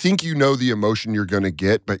 you think you know the emotion you're going to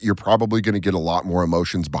get, but you're probably going to get a lot more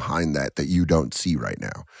emotions behind that you don't see right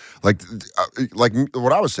now. Like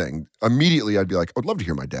what I was saying, immediately I'd be like, I'd love to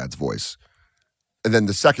hear my dad's voice. And then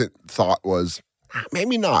the second thought was,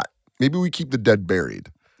 maybe not. Maybe we keep the dead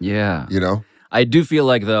buried. Yeah. I do feel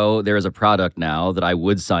like, though, there is a product now that I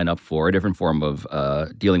would sign up for, a different form of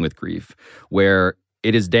dealing with grief, where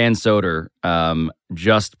it is Dan Soder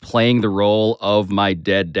just playing the role of my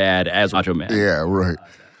dead dad as Macho Man. Yeah, right.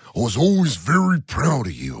 I was always very proud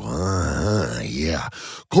of you. Yeah.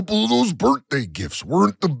 A couple of those birthday gifts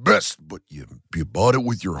weren't the best, but you bought it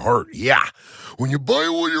with your heart. Yeah. When you buy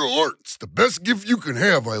it with your heart, it's the best gift you can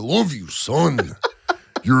have. I love you, son.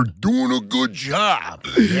 You're doing a good job.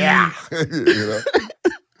 Yeah.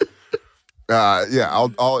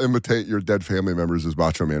 I'll imitate your dead family members as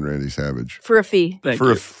Macho Man Randy Savage. For a fee.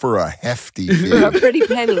 For a hefty fee. For a pretty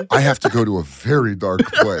penny. I have to go to a very dark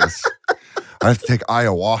place. I have to take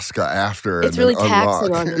ayahuasca after. It's and really then taxing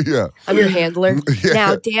unlock. on you. Yeah. I'm your handler. Yeah.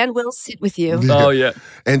 Now, Dan will sit with you. Oh, yeah.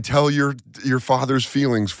 And tell your father's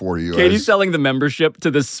feelings for you. Katie's selling the membership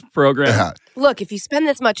to this program. Yeah. Look, if you spend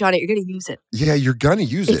this much on it, you're going to use it. Yeah, you're gonna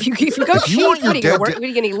use it. If you go If you cheap, want your what are you going to dead work? da- What are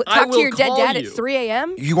you going to I talk to will your dead call dad you. at 3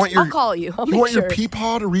 a.m.? You want your I'll call you. I'll You make want sure. your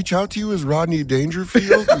peepaw to reach out to you as Rodney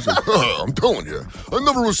Dangerfield? He's like, I'm telling you, I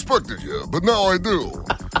never respected you, but now I do.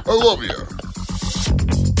 I love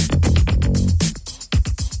you.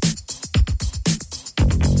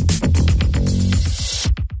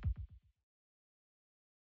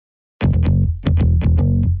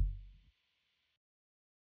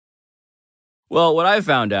 Well, what I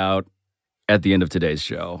found out at the end of today's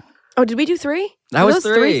show. Oh, did we do 3? That Were was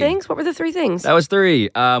those 3. 3 things? What were the 3 things? That was 3.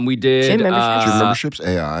 We did Gym memberships. Gym memberships,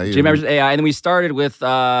 AI. Gym memberships, AI, and then we started with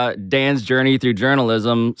Dan's journey through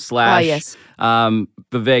journalism / yes.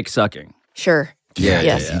 Vivek sucking. Sure. Yeah,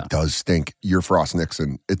 Yes. he does stink. You're Frost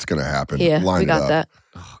Nixon. It's going to happen. Yeah, Line we it got up. that.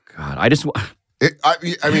 Oh God, I just I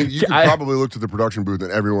mean, you could I- probably look to the production booth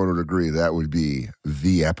and everyone would agree that would be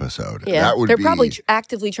the episode. Yeah. That would They're be, probably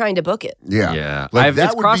actively trying to book it. yeah. Like, that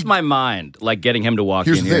it's would crossed be- my mind, like getting him to walk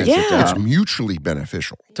Here's in the here thing. and sit Yeah. It's down. mutually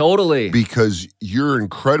beneficial Totally. because you're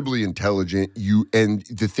incredibly intelligent. And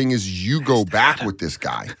the thing is, you go back with this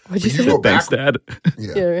guy. What'd you When say? go back Thanks, Dad.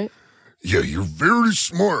 Yeah. right. Yeah, you're very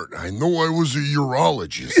smart. I know I was a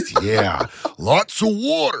urologist. Yeah. Lots of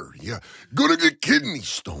water. Yeah. Gonna get kidney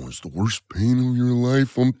stones. The worst pain of your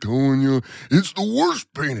life, I'm telling you. It's the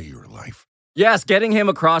worst pain of your life. Yes, getting him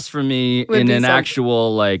across from me Would in be an something.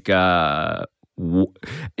 actual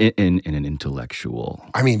in an intellectual.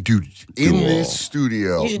 I mean, dude, in Duel. this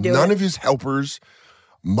studio, You should do none it. of his helpers,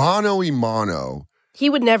 mano y mano, He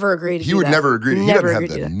would never agree to he do would that. never agree. He Never doesn't agree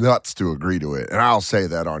have to the do nuts to agree to it. And I'll say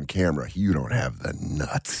that on camera. You don't have the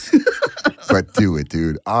nuts. But do it,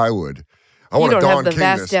 dude. I would. I You want to don't have Don the King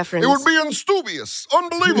vast this. deference. It would be unstubious.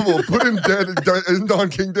 Unbelievable. Put in Don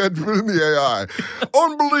King dead, put in the AI.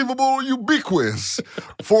 Unbelievable ubiquitous.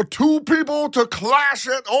 For 2 people to clash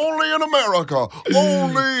it only in America.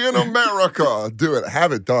 Only in America. Do it.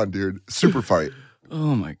 Have it done, dude. Super fight.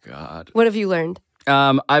 Oh my God. What have you learned?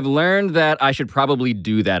 I've learned that I should probably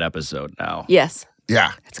do that episode now. Yes.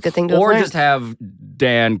 Yeah. That's a good thing to have Or learned. just have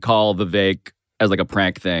Dan call Vivek as like a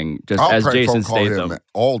prank thing, just I'll as prank Jason phone call Statham. him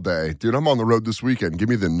all day. Dude, I'm on the road this weekend. Give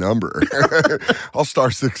me the number. I'll star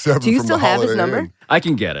 6-7 Do you from still the have his Holiday number? Inn. I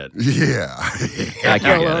can get it. Yeah. I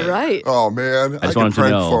can Oh, get all it. right. Oh, man. I just can wanted to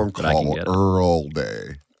prank know phone that I can call get it. all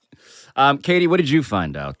day. Katie, what did you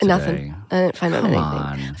find out today? Nothing. I didn't find out Come anything.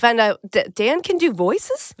 on. I found out Dan can do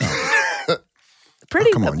voices. Pretty,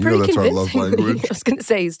 Oh, come on. You pretty know that's our love convincingly. language. I was going to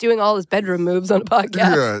say he's doing all his bedroom moves on a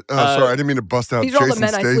podcast. Yeah. Sorry, I didn't mean to bust out these are all the Jason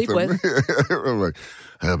men I sleep Statham. I'm like,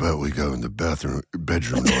 how about we go in the bedroom while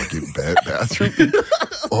I get bathroom?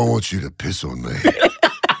 I want you to piss on me.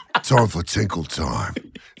 Time for tinkle time.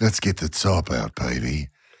 Let's get the top out, baby.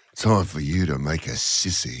 Time for you to make a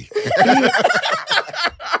sissy.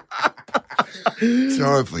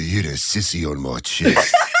 Time for you to sissy on my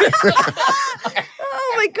chest.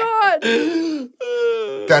 Oh my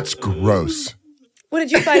God. That's gross. What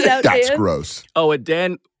did you find out, That's Dan? gross. Oh, and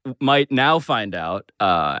Dan might now find out,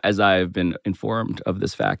 as I've been informed of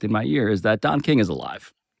this fact in my ear, is that Don King is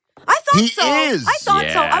alive. I thought He so. is. I thought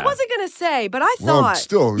so. Yeah. I wasn't going to say, but I Well, thought.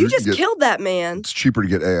 still, you you just can get- killed that man. It's cheaper to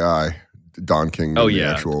get AI, Don King, than Oh, the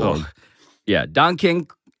yeah. actual Oh. one. Yeah, Don King,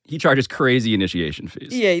 he charges crazy initiation fees.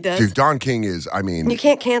 Yeah, he does. Dude, Don King is, I mean, You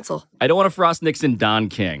can't cancel. I don't want to Frost Nixon Don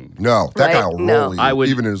King. no, that guy Right? will No. roll you, I would,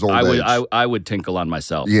 even in his old I would, age. I would tinkle on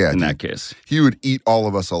myself Yeah, in dude. that case. He would eat all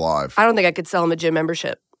of us alive. I don't think I could sell him a gym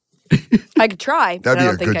membership. I could try, but That'd I be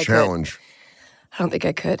don't a think good I challenge. could. I don't think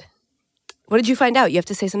I could. What did you find out? You have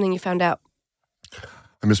to say something you found out.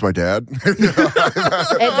 I miss my dad. And Don King's I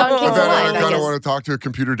alive, I kind of guess. want to talk to a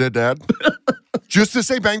computer dead dad. Just to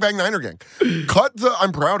say Bang Bang Niner Gang. Cut the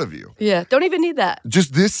I'm proud of you. Yeah, don't even need that.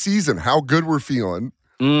 Just this season, how good we're feeling.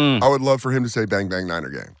 Mm. I would love for him to say Bang Bang Niner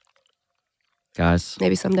Gang. Guys,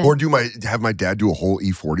 Maybe someday. Or have my dad do a whole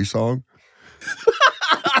E40 song.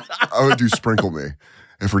 I would do Sprinkle Me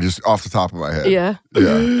if we're just off the top of my head. Yeah.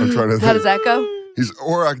 Yeah. I'm trying to How does that go?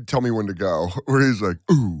 Or I can tell me when to go. Or he's like,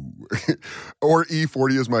 ooh. Or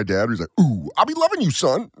E40 is my dad. Where he's like, ooh, I'll be loving you,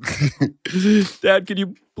 son. Dad, can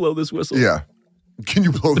you blow this whistle? Yeah. Can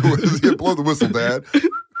you blow the whistle? Yeah, blow the whistle, Dad.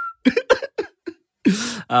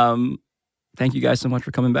 Thank you guys so much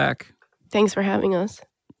for coming back. Thanks for having us.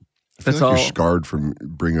 I feel That's like all. you're scarred from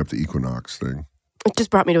bringing up the Equinox thing. It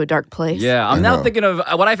just brought me to a dark place. Yeah, I'm I now know. thinking of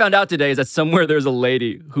what I found out today is that somewhere there's a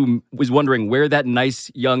lady who was wondering where that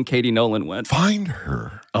nice young Katie Nolan went. Find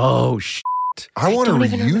her. Oh, I want a don't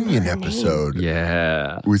even reunion remember her name. episode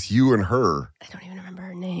Yeah. with you and her. I don't even remember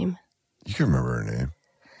her name. You can remember her name.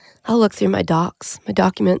 I'll look through my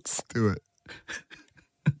documents. Do it.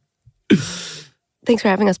 Thanks for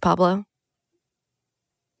having us, Pablo.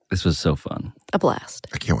 This was so fun. A blast.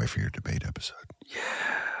 I can't wait for your debate episode.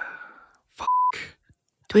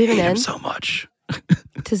 Do we have an I hate him end? so much.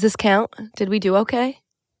 Does this count? Did we do okay?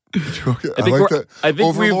 Okay. I think like that. I think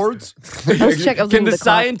Overlords? Let's check. I was Can looking the at the clock.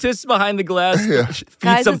 scientists behind the glass feed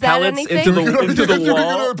Guys, some is that pellets anything? into You're the gonna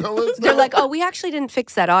wall? pellets They're now? like, oh, we actually didn't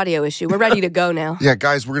fix that audio issue. We're ready to go now. Yeah,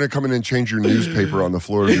 guys, we're going to come in and change your newspaper on the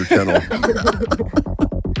floor of your kennel.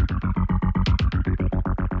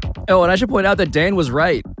 Oh, and I should point out that Dan was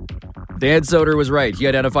right. Dan Soder was right. He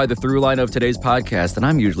identified the through line of today's podcast, and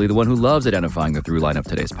I'm usually the one who loves identifying the through line of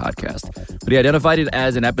today's podcast. But he identified it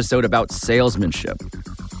as an episode about salesmanship.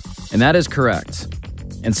 And that is correct.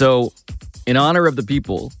 And so, in honor of the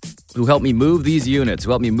people who helped me move these units,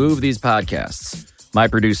 who helped me move these podcasts, my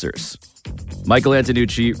producers, Michael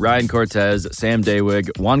Antonucci, Ryan Cortez, Sam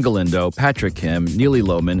Daywig, Juan Galindo, Patrick Kim, Neely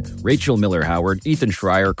Lohman, Rachel Miller-Howard, Ethan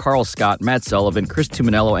Schreier, Carl Scott, Matt Sullivan, Chris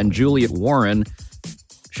Tuminello, and Juliet Warren,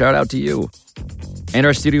 shout out to you. And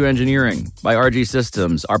our studio engineering by RG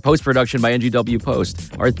Systems, our post-production by NGW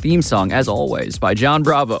Post, our theme song, as always, by John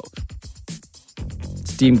Bravo.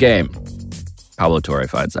 It's Team Game. Pablo Torre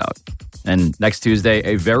finds out. And next Tuesday,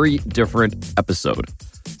 a very different episode.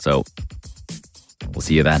 So, we'll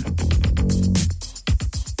see you then.